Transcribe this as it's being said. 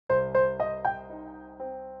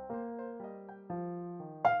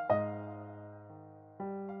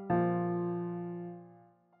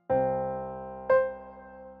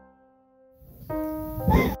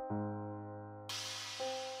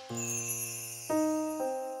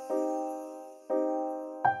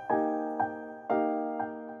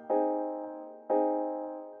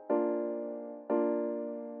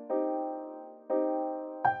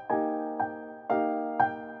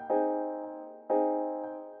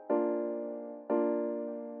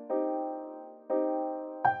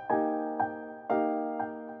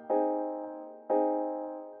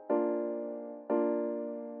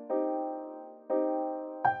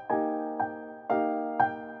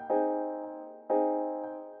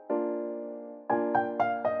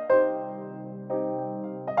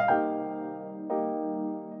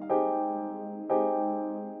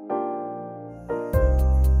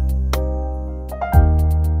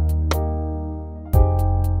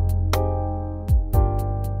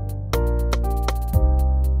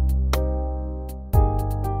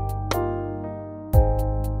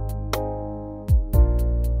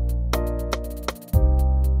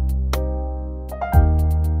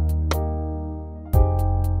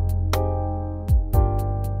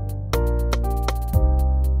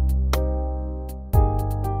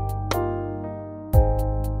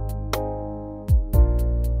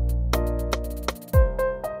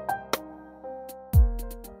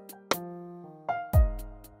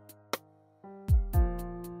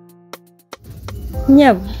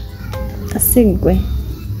Nyabu. Asigwe.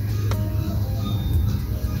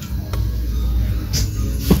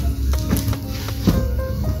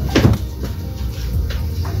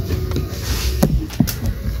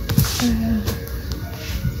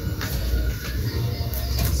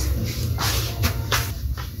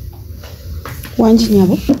 Wanji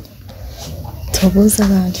nyabo. Tobuza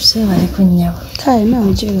abantu sebali kunyabo. Kale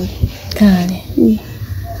nawe jero. Kale.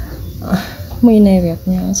 Muyina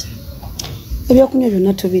ebyakunywa. Ebyakunywa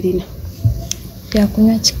byonna tubirina.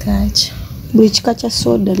 Byakunywa kikaki. Buli kika kya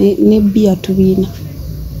soda ne bia tubirina.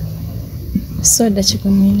 Soda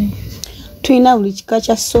kikumine. Tulina buli kika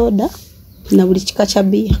kya soda na buli kika kya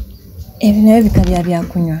bia. Ebinayo bika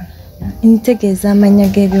byakunywa. Ntegeeza amanya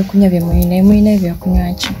g'ebyokunywa bye muyina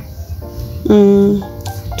ebyakunywa ki?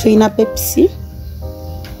 Tulina Pepsi.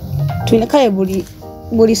 Tulina kale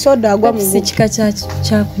buli soda agwa mu Pepsi kika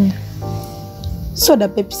kyakunywa. Soda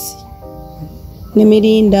Pepsi. Ne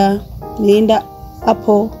Mirinda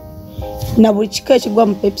Apple. Na buli kika ekigwa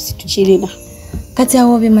mu Pepsi tukirina. Kati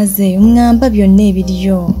awo bimazeeyo ngamba byonna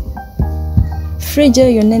ebiriyo.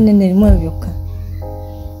 Fridge yonna ennene erimu byokka.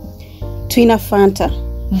 Tulina Fanta.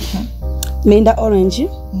 Mirinda Orange.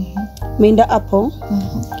 Mirinda Apple.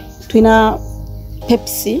 Tulina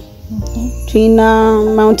Pepsi. Tulina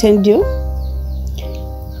Mountain Dew.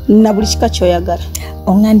 Na buli kika kyoyagala.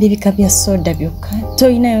 Ongambye ebika bya soda byokka.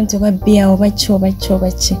 Toyinayo nti oba bia oba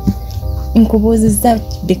ki. Nkubuuziza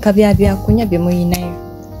bika byakunywa bye muyinayo.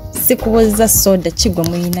 Sikubuuziza soda kigwa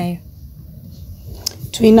muyinayo.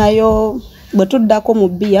 Tulinayo bwe tuddako mu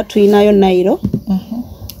bia tulinayo Nairo.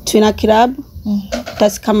 Tulina Club.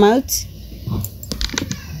 Tusker Malt.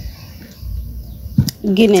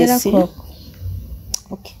 Guinness.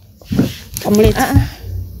 Okay. Kamuleta.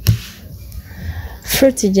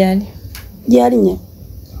 Fruit jali. Jali nye.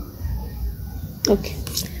 Okay.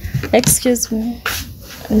 Excuse me.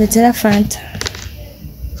 Letera Fanta.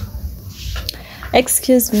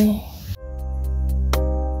 Excuse me.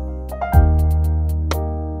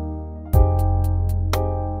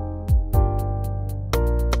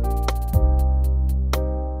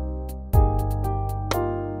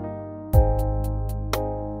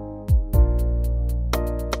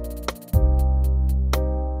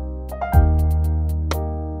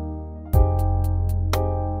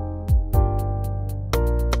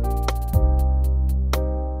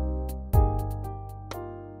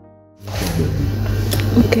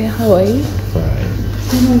 Okay, how are you? Fine.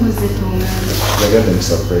 How was it? I got them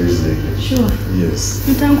surprising. Sure. Yes.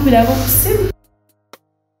 Ntankubira bakusimu.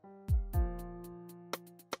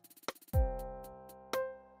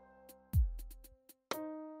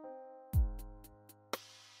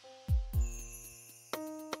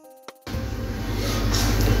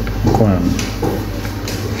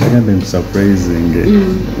 I got them surprising.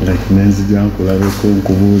 Like Nancy Jankulabeko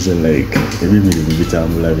nkubuuze like ebimirimu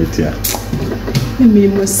bitambula bitya.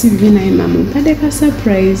 Emirimu si binaye mama mpade ka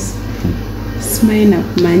surprise. Smile na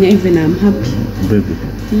kumanya even I'm happy. Baby.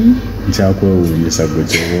 Nchakwewuunyisa gwe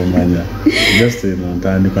kyobomanya. Just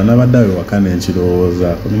ntandika n'abaddawe wakana enkirowooza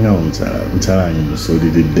kuninga mukyala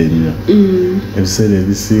musuuliridde nnyo. Ebiseera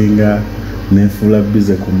ebisinga neefuula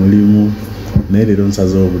bize ku mulimu naye leero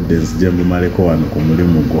nsaze obudde nzije mbumaleko wano ku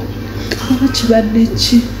mulimu gwo. Kibadde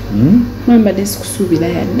ki? Mwambadde sikusuubira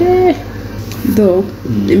yadde. Though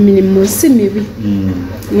emirimu si mibi.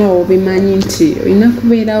 Nga obimanyi nti olina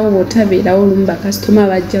kubeerawo bw'otabeerawo olumu bakasitoma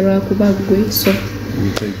bajja lwakuba ggwe so.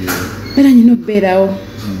 Era nyina okubeerawo.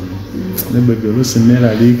 Ne bebe oluusi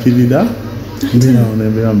neeraliikirira ndinawo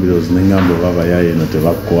nembeera mbiroozi nengamba oba abayaaye eno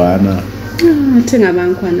tebakwana. Ate nga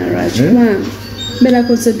bankwana lwaki kuba mbeera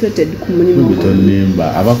concentrated ku mulimu gwange.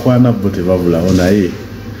 Tonimba abakwana bo tebabulawo naye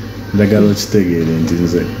njagala okitegeere nti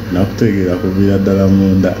nze nakutegeera kuviira ddala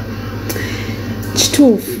munda.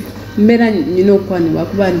 Kituufu mbeera nyina okwanibwa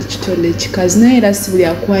kuba ndi kitonde ekikazi naye era si buli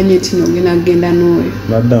akwanye nti nogenda kugenda n'oyo.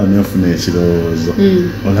 Baddawo nefuna ekirowoozo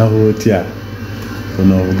olaba otya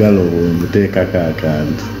funa obugalo bwembuteekako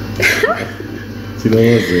akantu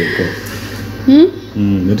kirowoozeeko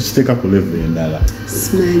netukiteeka ku levu endala.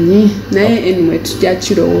 Simanyi naye anyway tujja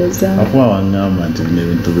kirowooza. Akuba waŋŋamba nti bino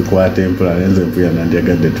ebintu bikwata empola nenze empuya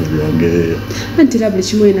nandyagadde tubyongereyo. Anti era buli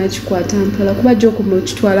kimu olina kikwata mpola kuba gy'okuma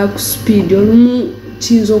okitwala ku speed olumu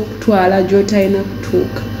kiyinza okutwala gy'otalina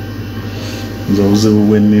kutuuka. Nze obuzibu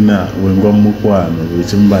bwe nnina bwengwa mu mukwano buli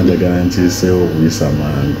kimu banjagala nkiiseewo obuyisa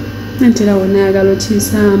mangu. Anti era wonayagala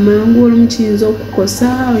okiyisa amangu olumu kiyinza okukosa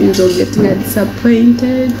oyinza okugetinga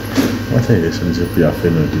disappointed. What a relationship yaffe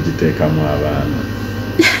eno tugiteekamu abaana.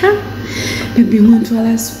 Baby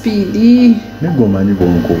muntwala speed. Negwe omanyi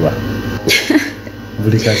bwonkuba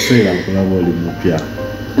buli kaseera nkulaba oli mupya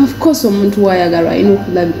Of course omuntu wayagalwa alina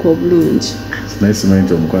okulabika obulungi. Naye simanyi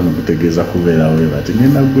nti omukwano gutegeeza kubeerawo bati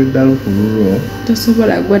ngenda gwe ddala ku lulwo.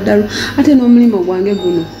 Tosobola gwa ddala ate n'omulimu gwange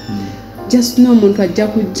guno just n'omuntu ajja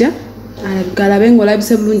kujja alabika alabe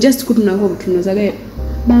ng'olabise bulungi just kutunako obutunuzaga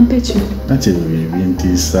bampe kino. Ate ebyo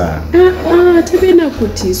ebintiisa. Tebirina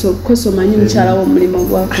kutiisa okukosa omanyi mukyala w'omulimu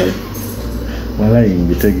gwakola. Walayi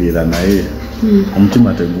mbitegeera naye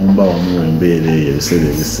omutima tegumba wamu embeera eyo ebiseera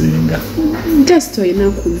ebisinga. Just olina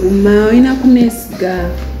kuguma olina kuneesiga.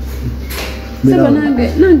 Saba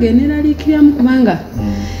nange neraliikiryamu kubanga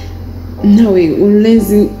nawe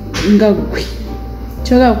olulenzi nga gwe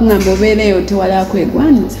kyogaa kungamba obeereyo tewali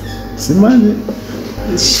akwegwaniza. Simanyi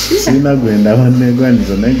sirina gwenda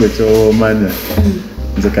wanneegwaniza naye gwe kyowoomanya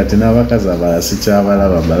nze kati n'abakazi abalala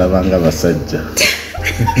sikyabalaba mbalaba nga basajja.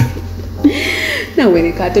 Nawe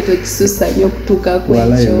leka ate tokisusa nnyo okutuuka ku ekyo.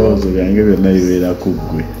 Walayi ebirowoozo byange byonna bibeera ku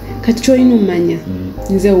ggwe. Kati kyolina omanya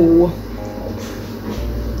nze wuwo.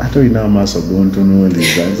 Ate olina amaaso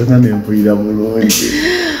gontunuuliza nze nempulira bulungi.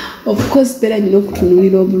 Of course beera nyina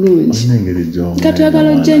okutunuulira obulungi. Engeri gy'omanyi. Kati oyagala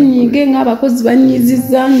ojja nyiige ng'abakozi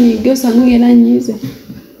banyiizizza nyiige osanga ngenda nyiize.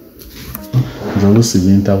 Nze oluusi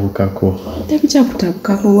bintabukako.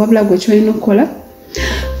 Tebikyakutabukako wabula gwe kyolina okukola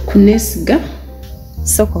kuneesiga.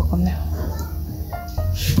 Sooka okomewo.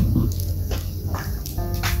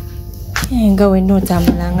 Nga wenna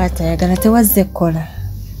otambula nga atayagala tewazze kukola.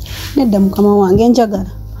 Nedda mukama wange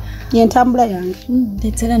njagala yentambula yange.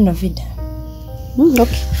 Leetera Novida.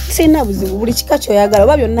 Okay. Sina buzibu buli kika kyoyagala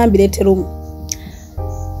oba byonna mbireetera omu.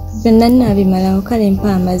 Byonna nnaabimalawo kale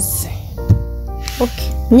mpa amazzi. Okay.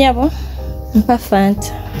 Nyabo mpa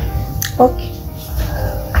Fanta. Okay.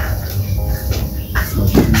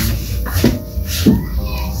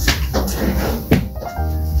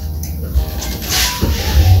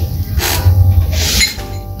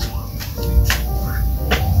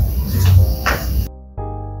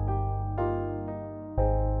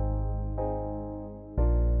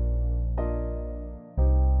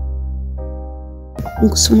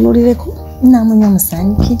 Nkusumululireko naamunya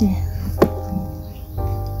musaanikire.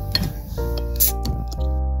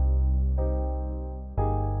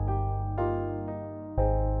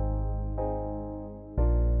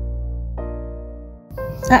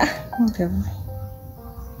 Okay.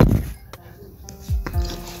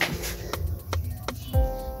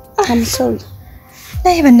 I'm sorry.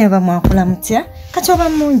 Naye banne bamwakula mutya kati oba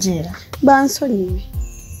munjeera. Bansonyiwe.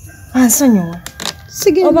 Ansonyiwa.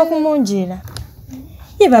 Sigenda. Oba kumunjeera.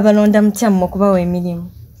 Ye babalonda mutya mmwe okubawa emirimu.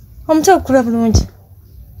 Omuto okula bulungi.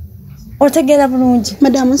 Otegeera bulungi.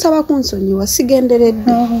 Madamu nsaba kunsonyiwa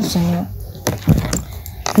sigenderedde. Nsonyiwa.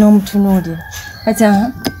 N'omutunuulira. Kati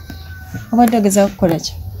obadde ogeza kukola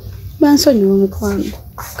ki? Bansonyiwa mukwano.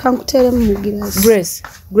 Kankuteeremu mu giraasi.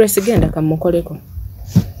 Grace genda kamukoleko.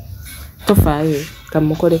 Tofaayo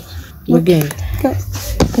kamukoleko. Mugenda.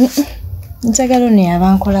 Njagala ono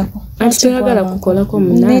yabankolako. Anti toyagala kukolako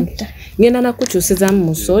munange. Ngenda nakukyusizaamu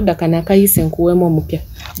mu soda kana akayise nkuweemu omupya.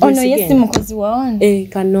 Ono ye si mukozi wa wano?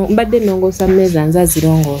 Kano mbadde nnongoosa mmeeza nze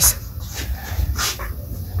azirongoosa.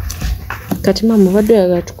 Kati maama obadde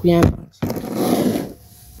oyagala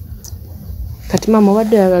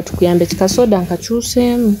tukuyambe. Kikasoda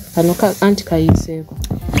nkakyuseemu kano anti kayiseeko.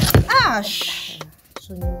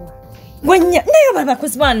 Naye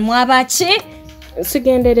babakozi bano mwabaki?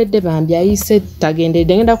 Sigenderedde bambi ayise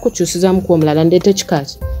tagenderedde ngenda kukukyusizaamu ku omulala ndeete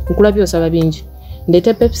kikaaki. Nkulabye osaba bingi.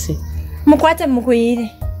 Ndeete Pepsi. Mukwate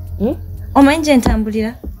mukuyire. Omanyi gye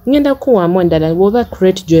ntambulira? Ngenda kukuwaamu endala bw'oba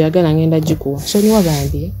crate gy'oyagala ngenda gikuwa. Sonyiwa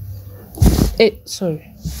bambi. Sorry.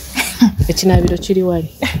 Ekinaabiro kiri wali.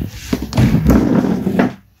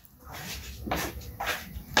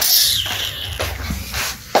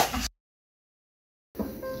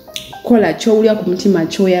 Kola kyowulya ku mutima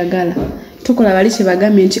kyoyagala. Tokola bali kye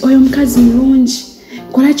bagambye nti oyo omukazi mulungi.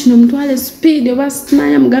 Kola kino mutwale speed oba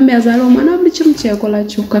sitimanya mugambe azaala omwana buli kimu kyekola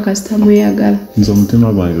kyokka kasita mweyagala. Nze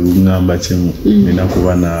omutima gwange gungamba kimu nina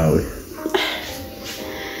kuba naawe.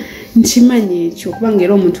 Nkimanyi ekyo kubanga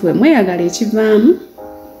era omuntu we mweyagala ekivaamu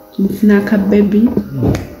mufuna akabebi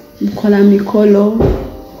mukola mikolo.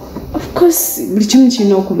 Of course buli kimu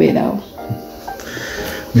kirina okubeerawo.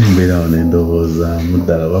 Nimbeerawo n'endoboozaamu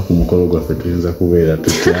ddala oba ku mukolo gwaffe tuyinza kubeera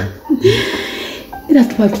tutya. Era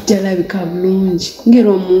tuba tujalabika bulungi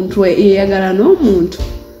ngera omuntu eyagala n'omuntu.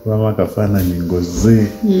 Bamu akafaananyi ngoze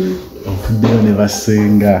ofuddeyo ne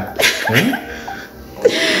basenga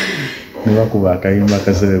ne bakuba akayimba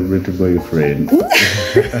ka celebrity boyfriend.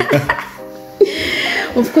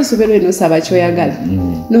 Of course obeera enosaba kyoyagala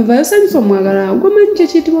novayo sanyusa omwagala gwomanyi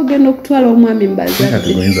kyekiyitibwa ogenda okutwala omwami mbazadde.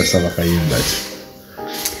 Kati goyinza saba kayimba ki?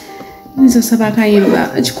 Nzo saba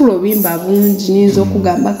kayimba ekikulu obimba bungi nyinza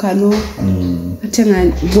okugamba kano ate nga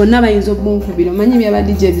bonna bayinza obunkubira omanyi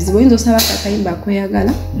byabadde ebizibu oyinza osaba akayimba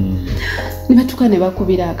kweyagala ne batuka ne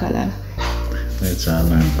bakubira akalala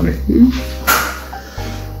ekyana gwe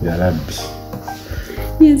yarabbi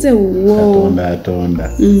nyenze wo atonda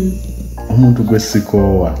omuntu gwe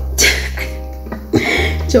sikoowa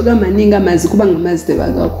kyogamba ninga amazzi kubanga amazzi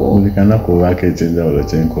tebagako mulikana kubaako ekyenjawulo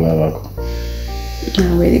kyenkulabako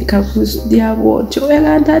nawereka kudyabwo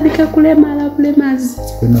kyoyagala ntandika kulemala bulemazi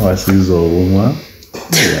kwena wasiiza obumwa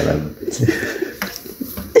yarabbi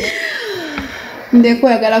ndeko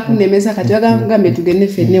yagala kunemesa kati bagambe tugende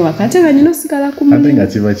fenne wakati nga nyino sigala ku mulimu ate nga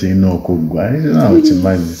kiba kirina okuggwa nawe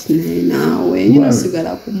kimanyi nawe nyino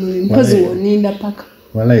sigala ku mulimu mpozi woninda paka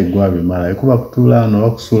walayi gwa bimala ekuba kutuula wano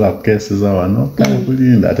bakusuula ku keesi za wano kale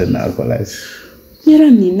kulinda ate naakolaki era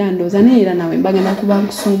nina ndooza naye era nawe mbagenda kuba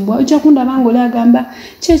nkusumbwa ojja kundaba nga oli agamba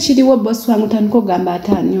kyekiriwo bosi wange otandika okugamba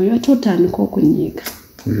ataani oyo ate otandika okunyiiga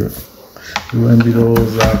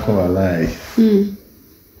lwembirowoozaako walayi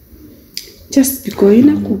just because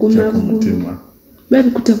olina kuguma mutima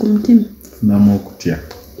babikute ku mutima funamu okutya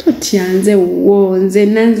totya nze wuwo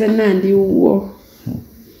nzenna ndi wuwo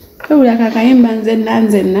ewulira kakayimba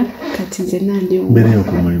nzenna kati nzenna ndi wuwo mbere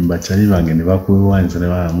y'okumulimba kyali bange ne bakuwewanyiza ne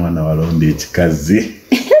baba mwana walonda ekikazi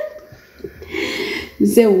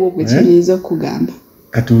nze wuwo gwe kyeniyiza okugamba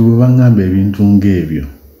kati bwe bagamba ebintu ng'ebyo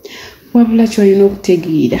wabula kyolina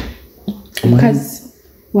okutegeera omukazi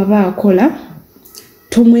waba akola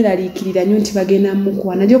tomweraliikirira nnyo nti bagenda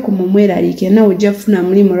mukuwa najjo kumumweraliikira nawe ojja kufuna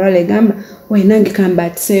mulimu olwala egamba wayi nange kamba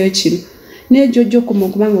atiseeyo kino naye jjojja okuma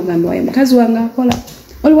okubanga ogamba wayi mukazi wange akola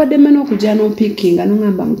oliwadde mmana okujja n'ompikinga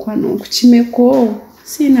n'ongamba mukwano okukimeko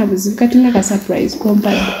siina buzibu kati nga ka surprise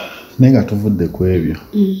kompadde naye nga tuvudde ku ebyo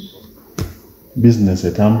bizinesi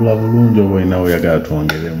etambula bulungi oba olina oyagala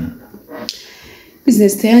twongeremu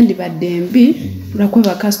bizinesi teyandibadde mbi lwakuba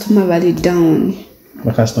bakasitoma bali down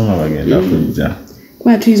bakasitoma bagenda kujja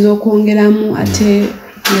kuba tuyinza okwongeramu ate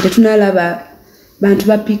nga tetunalaba bantu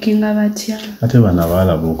bapikinga batya ate bana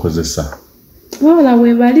baalaba okozesa wabula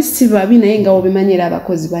webali si babi naye nga wobimanyira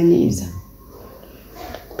abakozi banyiiza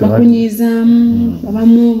bakunyiizaamu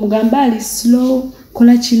abamu mugamba ali slow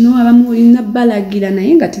kola kino abamu olina balagira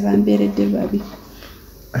naye nga tebambeeredde babi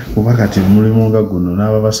kuba kati mulimu nga guno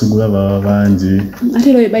n'ababasigula baba bangi ate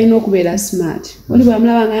era balina okubeera smart oli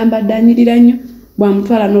bwamulaba nga yambadde anyirira nnyo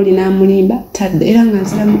bwamutwala n'olina amulimba tadde era nga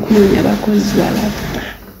nzira mu kunoonya abakozi balaba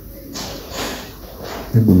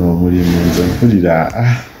guno omulimu nze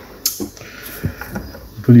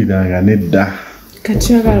mpuliranga nedda kati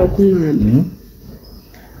oyagala okuŋŋamba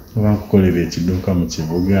oba nkukolera ekiduuka mu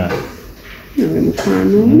kibuga nawe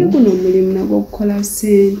mukwano oli guno omulimu nagwo okukola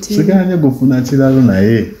ssente siganye gufuna kiralo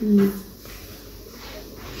naye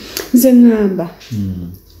nze ŋŋamba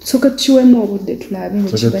soka tukiwemu obudde tulabe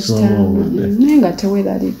wekiba kitaamu naye nga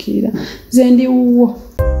teweeraliikirira nze ndi wuwo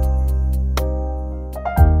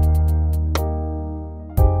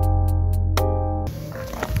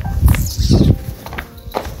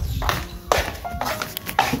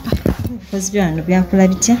ebikozi byano byakola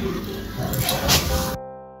bitya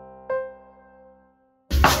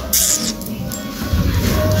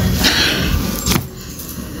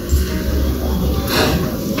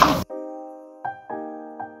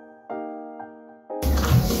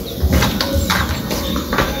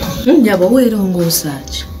njaba weerongoosa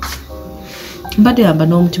ki mbadde yamba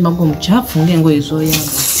n'omutima gw'omukyafu ng'engoye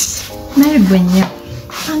z'oyamba naye gwe nnya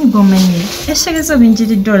ani gw'omanyire essegezo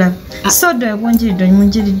binjiridde olaba soda yagwonjiridde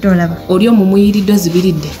omunjiridde olaba oli omumuyiridde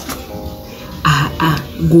ozibiridde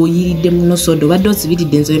gw'oyiridde muno soda obadde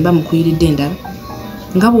ozibiridde nze mba mukuyiridde endala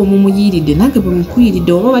nga bw'omumuyiridde nange bwe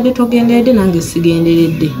mukuyiridde oba obadde togenderedde nange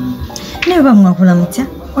sigenderedde naye bamwakula mutya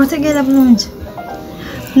otegeera bulungi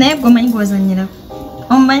naye gwe omanyi gw'ozanyirako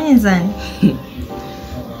omumanyi nzani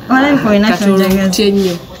olabika olina kyonjagaza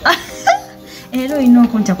nnyo era olina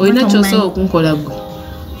okunta olina kyosobola okunkola gwe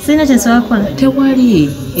sirina kyesobola kukola tewali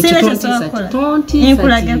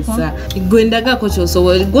Enkulagako. gwe ndagako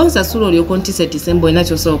kyosobola gwonsasula olyoka ontisetise mbu olina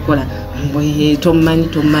kyosobola okukola tomumanyi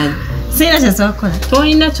sirina kyesobola kukola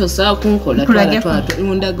tolina kyosobola kunkola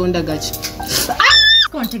Enkulagako. ndagaki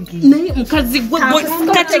naye mukazi gwe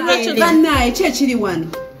bannaye ki ekiri wano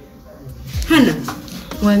hana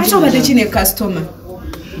ate obadde kine kasitoma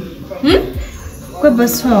gwe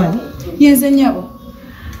bosfoni yenze nnyabo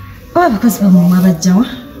oba abakozi bamumwe abajjawa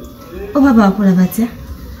oba baakola batya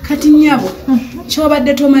kati nnyabo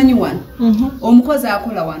kyobadde tomanyi wano omukozi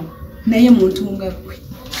akola wano naye muntu nga gwe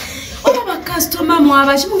oba bakasitoma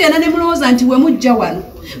mwaba kimugenda ne mulowooza nti we mujja wano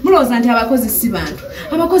mulowooza nti abakozi si bantu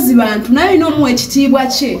abakozi bantu naye olina omuwa ekitiibwa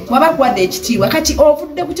kye waba kuwadde ekitiibwa kati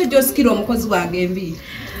ovudde ku kyo gy'osikira omukozi wange enviiri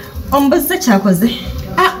ombuuza kyakoze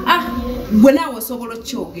gwe naawe osobola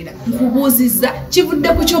okyogera nkubuuzizza kivudde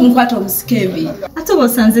ku kyo omukwata omusika enviiri ate oba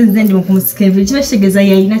osanze nze ndi mukumusika enviiri kiba kitegeeza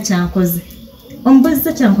yalina kyankoze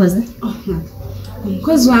ombuuza kyankoze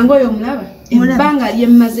omukozi wange oyo omulaba ebbanga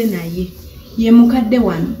lyemmaze naye ye mukadde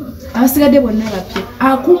wano abasigadde bonna bapya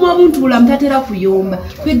akuuma omuntu bulamu tatera kuyomba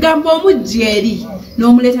kwegamba omujja eri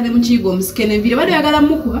n'omuleeta ne mukiyiga omusika enviiri bado yagala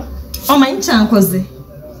mukuba omanyi kyankoze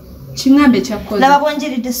kiŋŋambe kyakkoze laba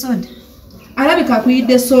bwanjiridde soda alabika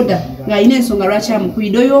akuyidde soda ng'alina ensonga lwaki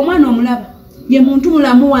amukuyidde oyo omwana omulaba ye muntu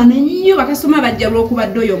mulamu wano ennyo bakasoma bajja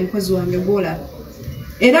lw'okubadde oyo omukozi wange gw'olaba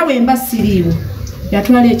era bwemba siriiwo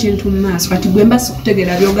yatwala ekintu mu maaso kati gwemba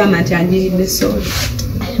sikutegeera byogamba nti anjiridde soda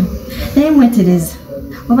naye mwetereza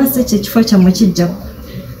oba si ekyo ekifo kyammwe kijjaku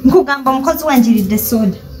nkugamba omukozi wanjiridde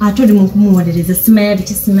soda ate oli mukumuwolereza simanya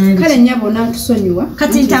biki simanya biki kale nnyabo onaatusonyiwa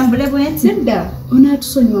kati ntambule bwenti nedda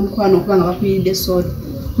onaatusonyiwa mukwano okuba nga bakuyiridde soda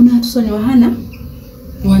onaatusonyiwa hana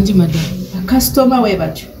wangi madam bakasitoma we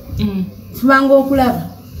batyo fubanga okulaba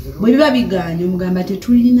bwe biba bigaanye omugamba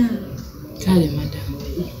tetulina kale madam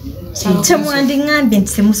kyemwandiŋŋambye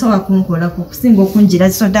nti temusobola kunkolako okusinga okunjira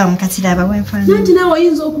soda mukatira wenfaana nanti naawe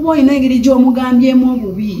oyinza okuba olina engeri gy'omugambyemu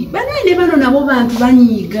obubi banaye ne bano nabo bantu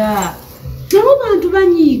banyiiga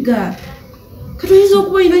kati oyinza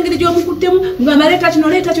okuba olina engeri gy'omukuttemu mugamba leeta kino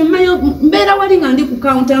leeta kyo mmanyi mbeera wali nga ndi ku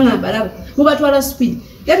kawunta nga mbalaba mubatwala speed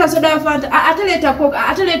leeta soda ya fanta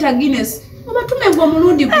ate leeta guinness obatume gwe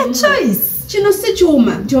omulundi kino si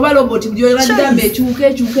kyuma nti oba roboti gyolagamba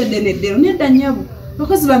ekyuka eddeneddero nedda nnyabo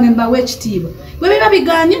abakozi bange mbawa ekitiibwa bwe biba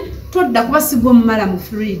biganye todda kuba sigwa omumala mu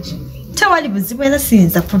fridge tewali buzibu era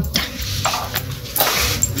siyinza kudda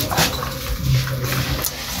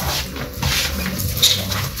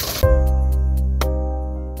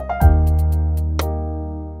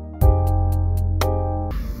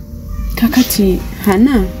kakati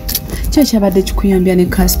hana kyakyabadde kikuyambya ne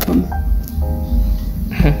customer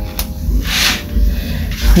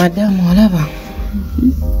madamu olaba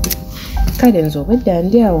kale nze obwedda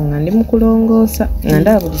ndi awo nga ndi mukulongoosa nga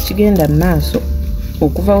ndaba buli kigenda mu maaso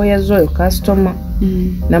okuva we yazze oyo kasitoma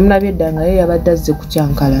namulabye edda nga ye yabadde azze ku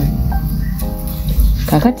kyankalani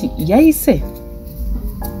kakati yayise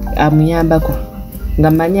amuyambako nga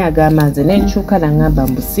mmanyi ag'amaanzi nenkyuka naŋŋamba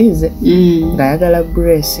mbusiize ng'ayagala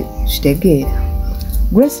Grace kitegeera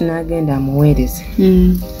Grace n'agenda amuweereze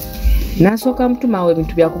n'asooka mutumawo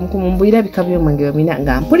ebintu byakumukumbulira bika by'omwenge bamina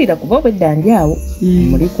nga mpulira kuba obwedda ndi awo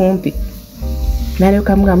muli kumpi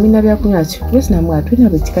n'alyoka mugamba mulina byakunywa ki Grace namugamba tulina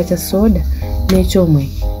buli kika kya soda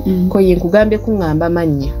n'ekyomwenge ko ye nkugambye kuŋŋamba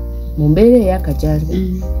mannya mu mbeera ey'akajanja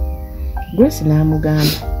Grace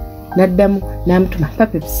n'amugamba n'addamu n'amutuma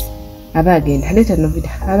papepsi aba agenda leeta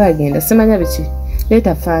novida aba agenda simanya biki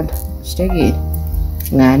leeta fanta kitegeere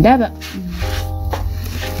nga ndaba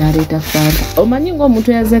n'aleeta fanta omanyi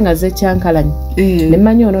ng'omuntu yazze nga ze kyankalanya ne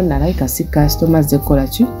mmanyi ono nalayika si kasitoma ze kukola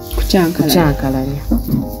ki kukyankalanya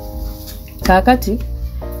kaakati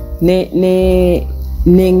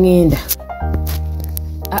neŋŋenda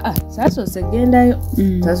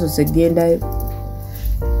saasoose gendayo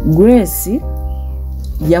Grace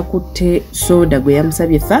yakutte soda gwe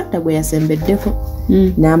yamusabye fanta gwe yasembeddeko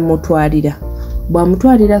n'amutwalira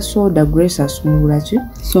bw'amutwalira soda Grace asumulula ki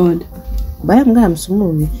soda bayamugamba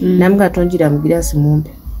musumulule n'amugamba tonjira mu giraasi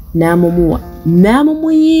mumpe n'amumuwa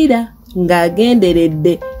n'amumuyiira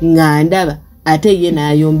ng'agenderedde nga ndaba ate ye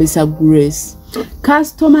n'ayombesa Grace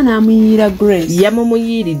kasitoma n'amuyiira Grace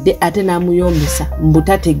yamumuyiiridde ate n'amuyombesa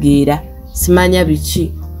mbutategeera simanya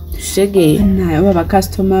biki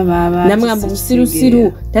namugamba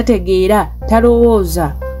busirusiru tategeera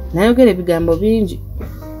talowooza nayogera ebigambo bingi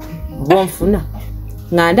oba nfuna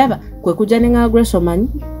nga ndaba kwe kujja ne nga Grace omanyi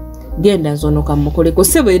genda nzonoka mukoleko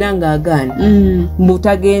se bwera ng'agaana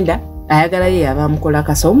mbutagenda ayagala ye abamukola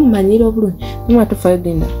kasa omumanyira obulungi nimwatufayo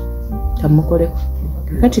genda tamukoleko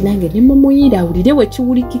kati nange nemumuyiira awulire we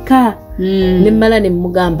kiwulikika nemmala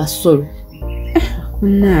nemugamba solo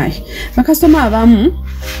naye bakasoma abamu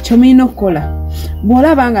kyomulina okukola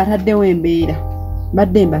bw'olaba nga ataddewo embeera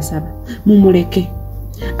badde mbasaba mumuleke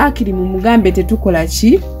akiri mumugambe tetukola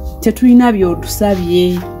ki tetulina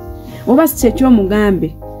byotusabye oba si kyekyomugambe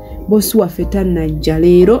bosi waffe tannajja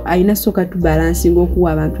leero alina sooka tubalansinga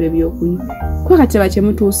okuwa abantu ebyokunywa kuba kati aba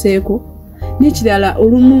kyemutuuseeko n'ekirala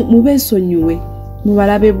olumu mubeesonyiwe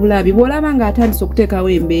mubalabe bulabi bw'olaba nga atandise okuteekawo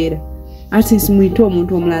embeera ate simuyite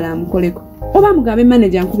omuntu omulala amukoleko oba mugambe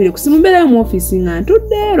manager nkubire kusimumbeerayo mu ofiisi nga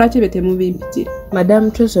ntudde lwaki ebyo temubimpitira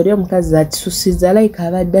madamu Tracy oli omukazi atisusiza like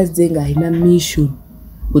abadde azze ng'alina mission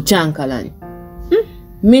kucyankalanya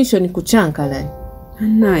mission kucyankalanya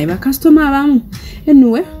naye bakasitoma abamu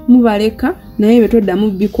enuwe mubaleka naye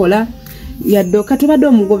betoddamu bikola yaddoka tubadde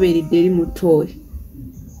omugoberedde eri mutoyi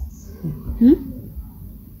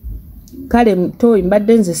kale mutoyi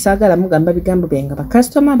mbadde nze saagala mugamba bigambo byange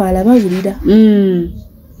bakasitoma bala bawulira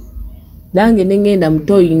nange nengenda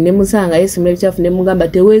mutoyi ne musanga yesimula ebikyafu ne mugamba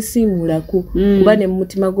teweesiimulaku kuba ne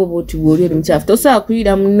mumutima gwo bwoti gwoli eri mukyafu tosobola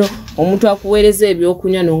kuyira muno omuntu akuweereza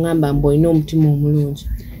ebyokunywa n'ongamba mbu olina omutima omulungi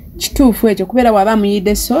kituufu ekyo kubeera bw'aba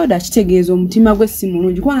muyidde soda kitegeeza omutima gwe si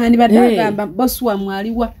mulungi kubanga ndibadde agamba bosi wammwe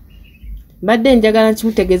aliwa mbadde njagala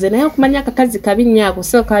nkimutegeeze naye okumanya akakazi kabi nnyo ako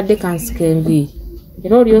so kadde kansika enviiri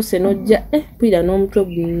era olyose n'ojja pwira n'omutwe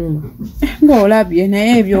gunnuma ng'olabye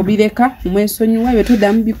naye ebyo obireka omwesonyiwa ebyo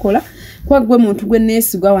toddamu bikola kuba gwe muntu gwe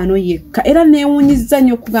neesigwa wano yekka era neewunyizza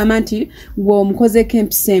nnyo okugamba nti gwe omukozeko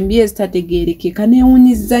empisa embi ezitategeerekeka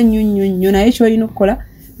neewunyizza nnyo naye kyolina okukola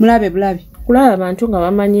mulabe bulabe kulaba abantu nga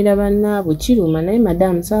bamanyira bannaabwe kiruma naye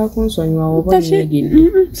madamu sawa kunsonyiwa oba onyigidde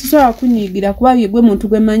sisobola kunyigira kuba gwe muntu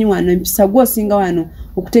gwe mmanyi wano empisa gwosinga wano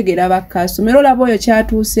okutegeera bakasitoma era olaba oyo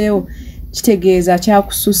kyatuuseewo kitegeeza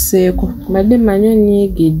kyakususseeko badde manyi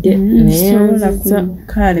onyigidde naye nziza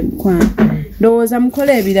kale mukwano ndowooza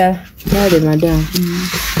mukole ebirala kale madamu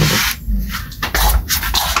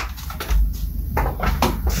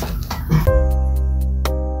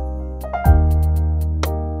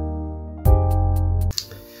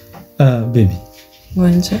Baby,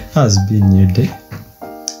 how's been your day?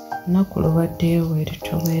 Nakulobaddeyo bweri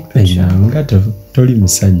nga toli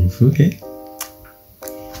musanyufu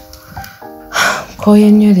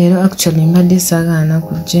nkoye nnyo leero actually mbadde saagaana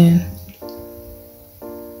kujja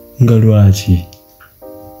nga lwaki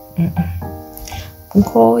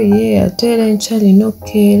nkoye ate era enkya lina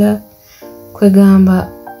okukeera kwegamba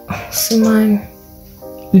simanyi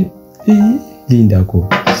lindako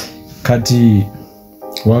kati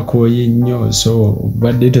wakoye nnyo so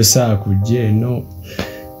badde tosaa kujja eno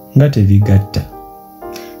nga tebigatta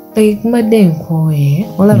mbadde nkoye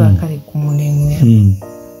olaba kale ku mulimu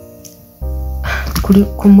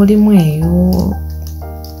ku mulimu eyo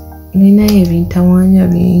ninayo ebintawaanya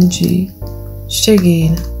bingi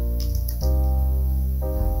kitegeera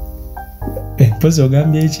mpozi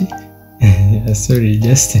ogambye eki sorry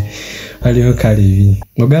just waliwo kale ebi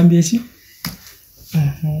ogambye eki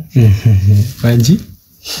wangi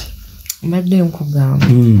mbadde nkugamba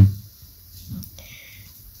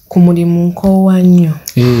ku mulimu nkoowa nnyo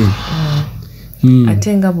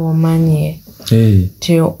ate nga bw'omanye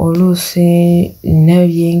nti oluusi nina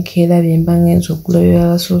byenkeera bye mba ngenza okugula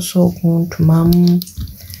byebabasoose okuntumamu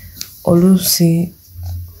oluusi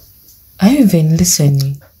I even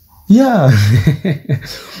listening yeah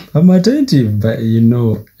I'm attentive but you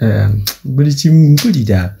know buli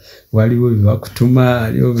kimpulira waliwo byebakutuma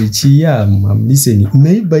aliwo bikiya I'm listening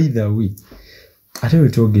naye by the way ate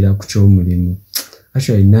wetwogera ku ky'omulimu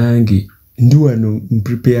actually nange ndi wano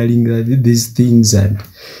preparing these things and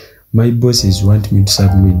my bosses want me to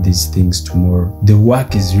submit these things tomorrow. The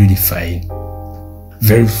work is really fine.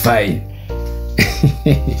 Very fine.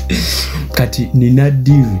 Kati nina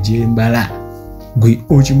deal jembala. Gwe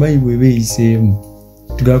ochimanyi bwe beyiseemu.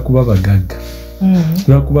 Tugakuba bagagga.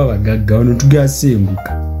 Tugakuba bagagga ono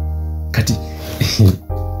tugasenguka. Kati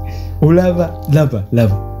olaba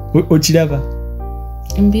laba. Ochiraba.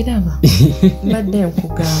 Mbiraba. Mbadde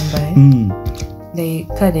nkugamba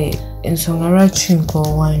kale ensonga lwaki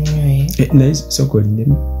nkoowa nnyo naye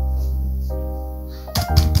sokolindemu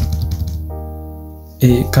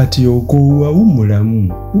kati okoowa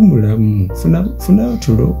wumulamu funa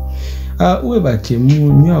otulo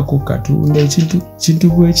webakemu nywako katunda ekintu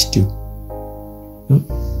bwe kityo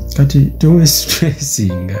kati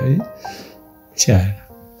towestressinga kyala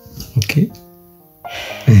okay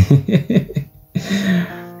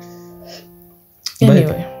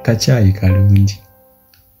anyway kachayi kalungi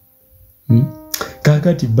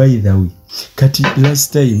kakati by the way kati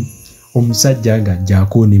last time omusajja nga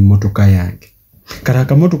jakona emmotoka yange kati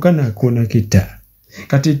akamotoka nakona ketta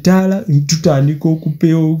kati ettaala tutandika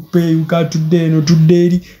okupeyuka tudde eno tudde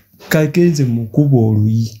eri kakenze mukuba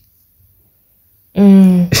oluyi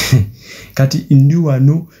kati ndi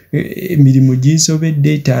wano emirimu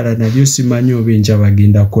ginsobedde ettaala nabyo simanyi oba enkya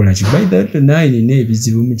bagenda kukola ki by the way naye nina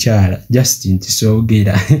ebizibu mukyala just nti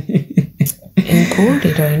soogera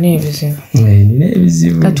enkuwulira olina ebizibu nina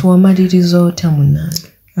ebizibu kati wamaliriza otya munange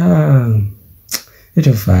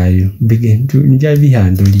etofaayo nja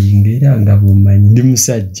bihandulinga era nga bwomanyi ndi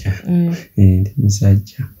musajja ndi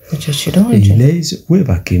musajja ekyo kirungi naye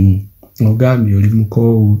webakemu ogambye oli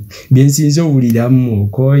mukoowu byensinza owuliramu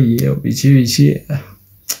okooye biki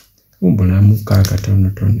umbulamu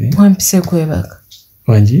kakatonotono wampise kwebaka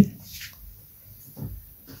wangi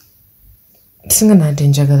singa nante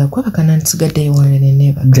njagala kwebaka nansigadde ewange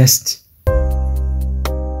nenebaka just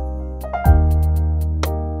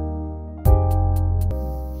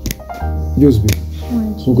Joseph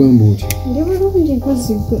ogamba otya ndi bulungi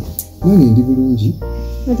kozigwe nange ndi bulungi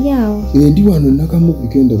oli awo ndi wano nakamuvi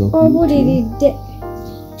kenda obuliridde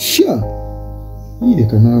sha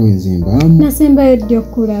yireka naawe nze mbaamu nasembayo ddi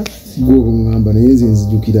okulaba gwe obuŋŋamba naye nze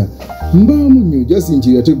nzijukira mbaamu nnyo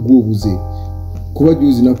jasinkiri ate gwe obuze kuba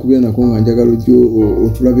juzi nakubira nako nga njagala ojjo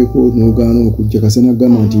otulabeko n'ogaana okujja kasana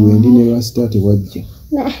gamba nti wendi ne rasita tewajja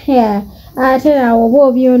ate awo oba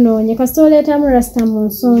obyonoonye kasita oleetamu rasita mu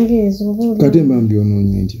nsonga ezo kate mba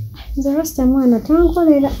mbyonoonye ntya nze rasita mwana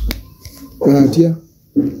tankolera atya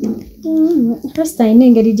rasita alina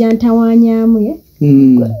engeri gyantawanyaamu ye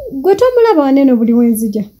gwe tomulaba waneeno buli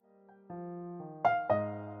wenzija